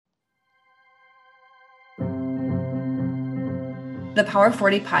The Power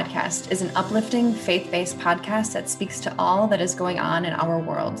 40 podcast is an uplifting, faith-based podcast that speaks to all that is going on in our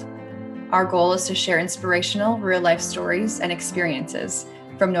world. Our goal is to share inspirational, real-life stories and experiences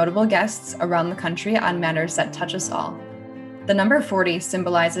from notable guests around the country on matters that touch us all. The number 40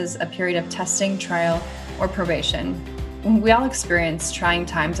 symbolizes a period of testing, trial, or probation. We all experience trying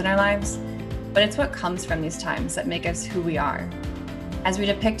times in our lives, but it's what comes from these times that make us who we are. As we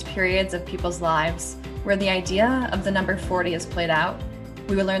depict periods of people's lives where the idea of the number 40 is played out,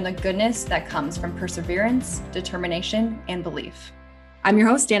 we will learn the goodness that comes from perseverance, determination, and belief. I'm your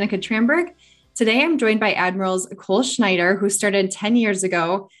host, Danica Tramberg. Today, I'm joined by Admirals Cole Schneider, who started 10 years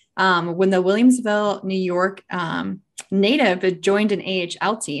ago when the Williamsville, New York native joined an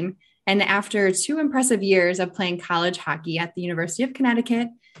AHL team. And after 2 impressive years of playing college hockey at the University of Connecticut,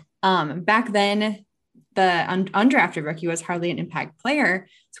 back then, the undrafted rookie was hardly an impact player,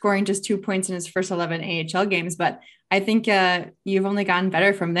 scoring just 2 points in his first 11 AHL games. But I think you've only gotten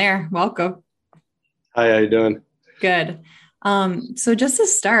better from there. Welcome. Hi, how you doing? Good. So just to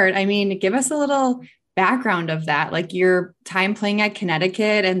start, give us a little background of that, like your time playing at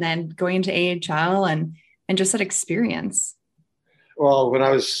Connecticut and then going to AHL and just that experience. Well, when I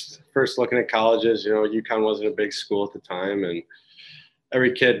was first looking at colleges, UConn wasn't a big school at the time, and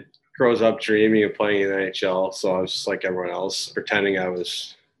every kid grows up dreaming of playing in the NHL. So I was just like everyone else, pretending I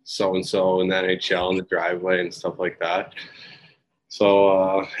was so-and-so in the NHL in the driveway and stuff like that.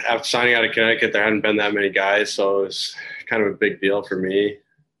 So after signing out of Connecticut, there hadn't been that many guys. So it was kind of a big deal for me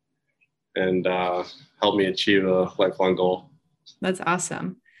and helped me achieve a lifelong goal. That's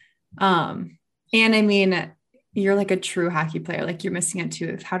awesome. You're like a true hockey player, like you're missing a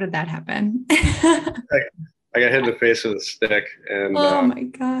tooth. How did that happen? I got hit in the face with a stick, and oh my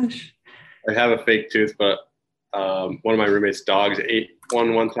gosh! I have a fake tooth, but one of my roommate's dogs ate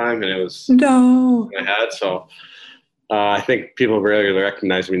one time, and it was no. I had. So I think people really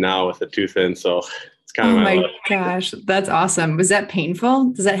recognize me now with a tooth in. So it's kind of my life. Gosh, that's awesome. Was that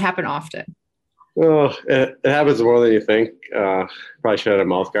painful? Does that happen often? Oh, it happens more than you think. Probably should have had a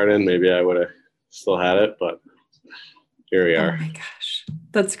mouth guard in. Maybe I would have still had it, but here we are. Oh my gosh,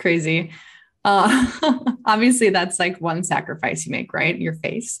 that's crazy. Obviously that's like one sacrifice you make, right? Your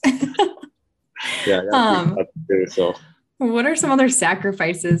face. Yeah. So what are some other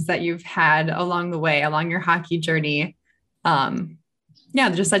sacrifices that you've had along the way, along your hockey journey?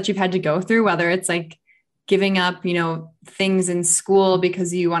 Just that you've had to go through, whether it's like giving up, things in school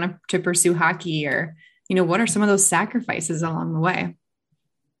because you want to pursue hockey, or, what are some of those sacrifices along the way?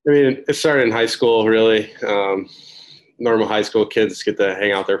 It started in high school, really. Normal high school kids get to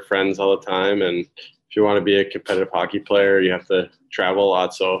hang out with their friends all the time. And if you want to be a competitive hockey player, you have to travel a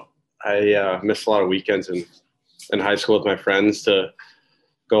lot. So I missed a lot of weekends in high school with my friends to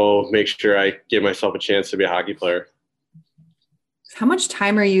go make sure I give myself a chance to be a hockey player. How much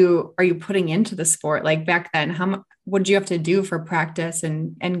time are you putting into the sport? Like back then, what did you have to do for practice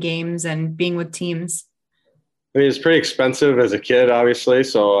and games and being with teams? It's pretty expensive as a kid, obviously.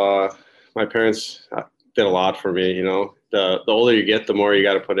 So my parents did a lot for me. The older you get, the more you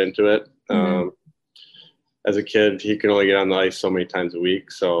got to put into it. Mm-hmm. As a kid, you can only get on the ice so many times a week.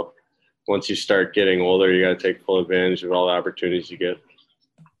 So once you start getting older, you got to take full advantage of all the opportunities you get.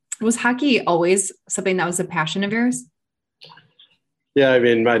 Was hockey always something that was a passion of yours? Yeah,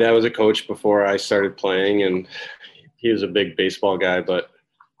 my dad was a coach before I started playing, and he was a big baseball guy, but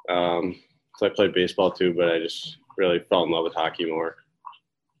so I played baseball too, but I just really fell in love with hockey more.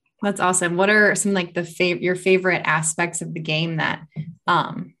 That's awesome. What are some like your favorite aspects of the game that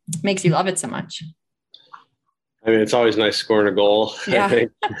makes you love it so much? It's always nice scoring a goal. Yeah. I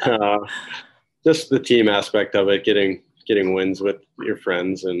think just the team aspect of it, getting wins with your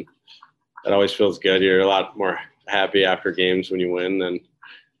friends, and it always feels good. You're a lot more happy after games when you win than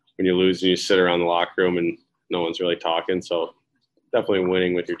when you lose and you sit around the locker room and no one's really talking. So definitely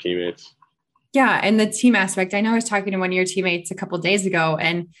winning with your teammates. Yeah. And the team aspect, I know I was talking to one of your teammates a couple of days ago,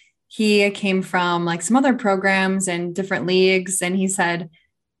 and he came from like some other programs and different leagues. And he said,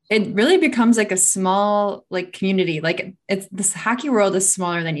 it really becomes like a small, like community. Like this hockey world is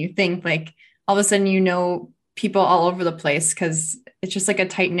smaller than you think. Like all of a sudden, people all over the place because it's just like a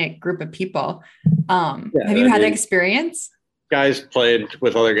tight knit group of people. Have you had that experience? Guys played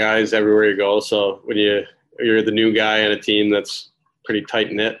with other guys everywhere you go. So when you're the new guy on a team that's pretty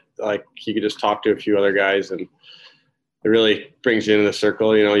tight knit, like you could just talk to a few other guys, and it really brings you into the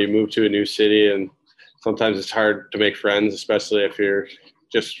circle. You move to a new city, and sometimes it's hard to make friends, especially if you're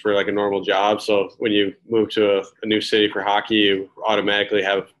just for like a normal job. So when you move to a new city for hockey, you automatically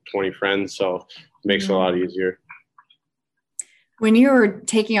have 20 friends. So it makes it a lot easier. When you were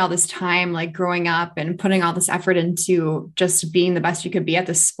taking all this time, like growing up and putting all this effort into just being the best you could be at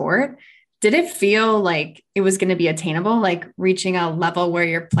the sport, did it feel like it was going to be attainable, like reaching a level where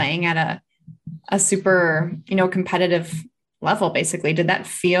you're playing at a super, competitive level, basically? Did that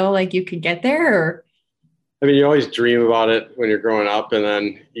feel like you could get there? Or? I mean, you always dream about it when you're growing up, and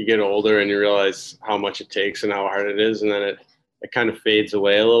then you get older and you realize how much it takes and how hard it is. And then it kind of fades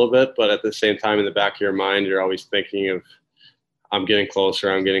away a little bit. But at the same time, in the back of your mind, you're always thinking of, I'm getting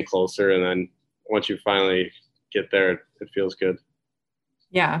closer, I'm getting closer. And then once you finally get there, it feels good.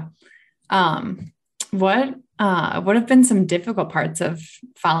 Yeah. What have been some difficult parts of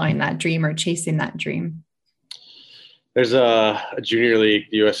following that dream or chasing that dream? There's a junior league,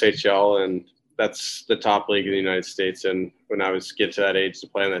 the USHL, and that's the top league in the United States. And when I was get to that age to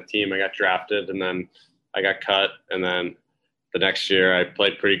play on that team, I got drafted, and then I got cut. And then the next year I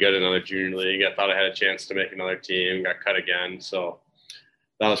played pretty good in another junior league. I thought I had a chance to make another team, got cut again. So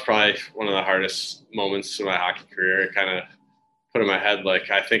that was probably one of the hardest moments in my hockey career. It kind of put in my head, like,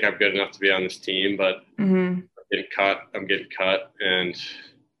 I think I'm good enough to be on this team, but I'm getting cut. And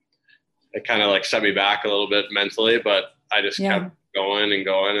it kind of like set me back a little bit mentally, but I just kept going and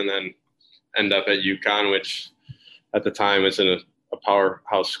going, and then end up at UConn, which at the time was in a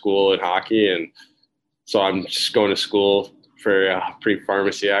powerhouse school in hockey. And so I'm just going to school for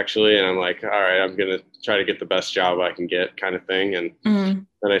pre-pharmacy actually. And I'm like, all right, I'm going to try to get the best job I can get, kind of thing. And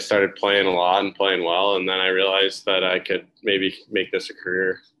then I started playing a lot and playing well. And then I realized that I could maybe make this a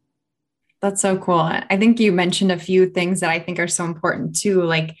career. That's so cool. I think you mentioned a few things that I think are so important too,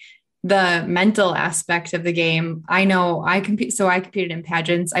 like the mental aspect of the game. I know I competed in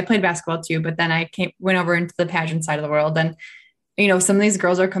pageants. I played basketball too, but then I went over into the pageant side of the world. And, some of these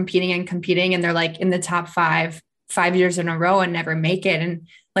girls are competing and they're like in the top 5 years in a row and never make it. And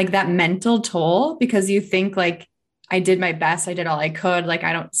like that mental toll, because you think like, I did my best. I did all I could. Like,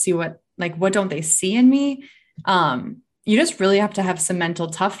 I don't see what don't they see in me? You just really have to have some mental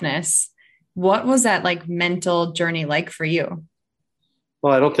toughness. What was that like mental journey like for you?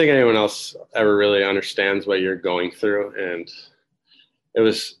 Well, I don't think anyone else ever really understands what you're going through. And it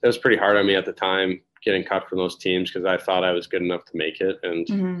was pretty hard on me at the time getting cut from those teams, because I thought I was good enough to make it.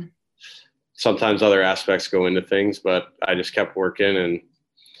 And sometimes other aspects go into things, but I just kept working, and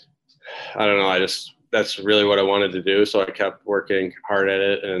I don't know, that's really what I wanted to do. So I kept working hard at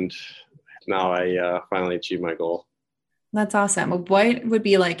it, and now I finally achieved my goal. That's awesome. What would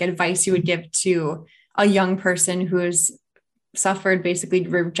be like advice you would give to a young person who's suffered basically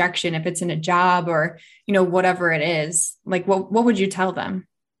rejection, if it's in a job or, whatever it is? Like, what would you tell them?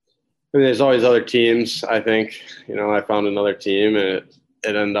 I mean, there's always other teams. I think, I found another team, and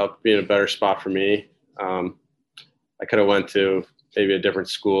it ended up being a better spot for me. I could have went to maybe a different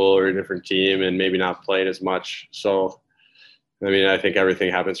school or a different team and maybe not played as much. So, I mean, I think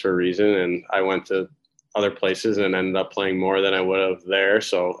everything happens for a reason, and I went to other places and ended up playing more than I would have there.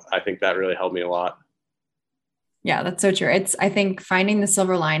 So I think that really helped me a lot. Yeah, that's so true. I think finding the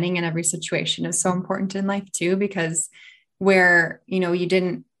silver lining in every situation is so important in life too, because where,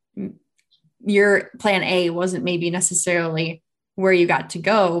 your plan A wasn't maybe necessarily where you got to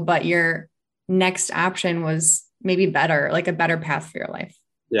go, but your next option was maybe better, like a better path for your life.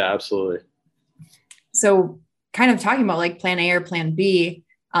 Yeah, absolutely. So kind of talking about like plan A or plan B,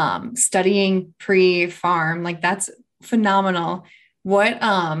 studying pre-farm, like that's phenomenal.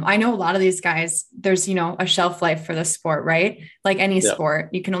 I know a lot of these guys, there's, a shelf life for the sport, right? Like any sport,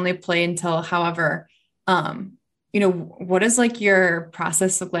 you can only play until however, what does like your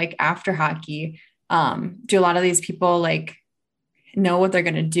process look like after hockey? Do a lot of these people like know what they're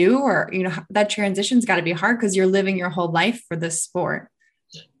going to do, or, that transition's got to be hard because you're living your whole life for this sport.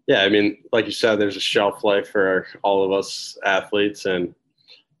 Yeah. I mean, like you said, there's a shelf life for all of us athletes, and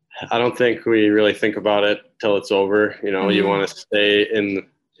I don't think we really think about it till it's over. You want to stay in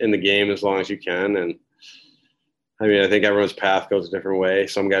the game as long as you can. And I mean, I think everyone's path goes a different way.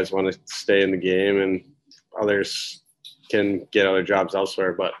 Some guys want to stay in the game, and others can get other jobs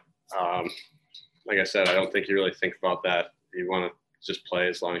elsewhere. But like I said, I don't think you really think about that. You want to just play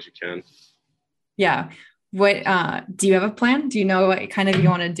as long as you can. Yeah. What, do you have a plan? Do you know what kind of you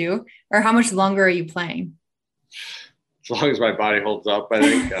want to do, or how much longer are you playing? As long as my body holds up, I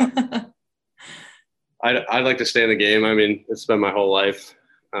think. I'd like to stay in the game. I mean, it's been my whole life.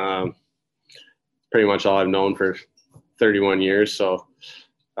 Pretty much all I've known for 31 years. So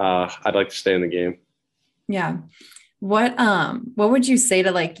I'd like to stay in the game. Yeah. What would you say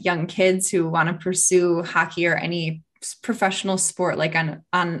to like young kids who want to pursue hockey or any professional sport, like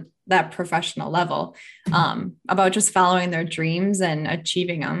on that professional level, about just following their dreams and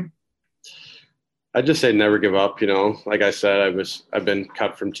achieving them? I just say never give up. Like I said, I've been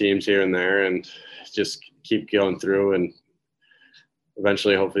cut from teams here and there, and just keep going through, and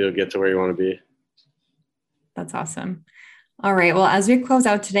eventually, hopefully, you'll get to where you want to be. That's awesome. All right. Well, as we close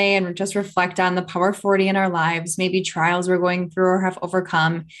out today and just reflect on the Power 40 in our lives, maybe trials we're going through or have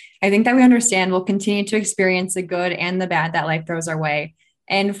overcome, I think that we understand we'll continue to experience the good and the bad that life throws our way.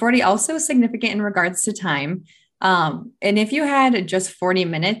 And 40 also is significant in regards to time. And if you had just 40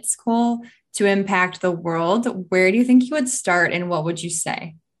 minutes, Cole, to impact the world, where do you think you would start and what would you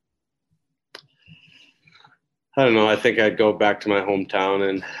say? I don't know. I think I'd go back to my hometown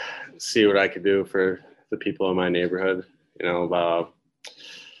and see what I could do for the people in my neighborhood. I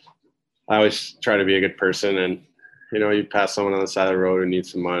always try to be a good person, and, you pass someone on the side of the road who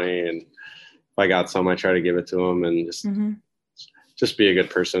needs some money, and if I got some, I try to give it to them, and just be a good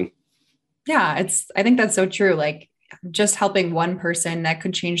person. Yeah, I think that's so true. Like just helping one person that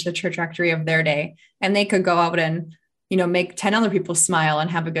could change the trajectory of their day, and they could go out and, make 10 other people smile and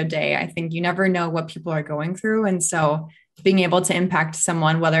have a good day. I think you never know what people are going through. And so being able to impact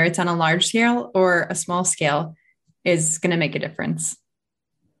someone, whether it's on a large scale or a small scale, is going to make a difference.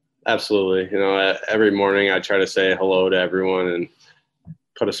 Absolutely. Every morning I try to say hello to everyone and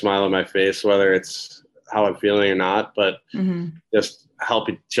put a smile on my face, whether it's how I'm feeling or not, but just help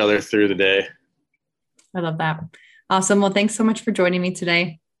each other through the day. I love that. Awesome. Well, thanks so much for joining me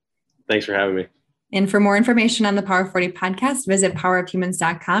today. Thanks for having me. And for more information on the Power 40 podcast, visit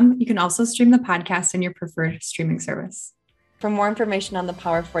powerofhumans.com. You can also stream the podcast in your preferred streaming service. For more information on the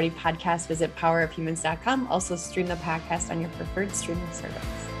Power 40 podcast, visit powerofhumans.com. Also stream the podcast on your preferred streaming service.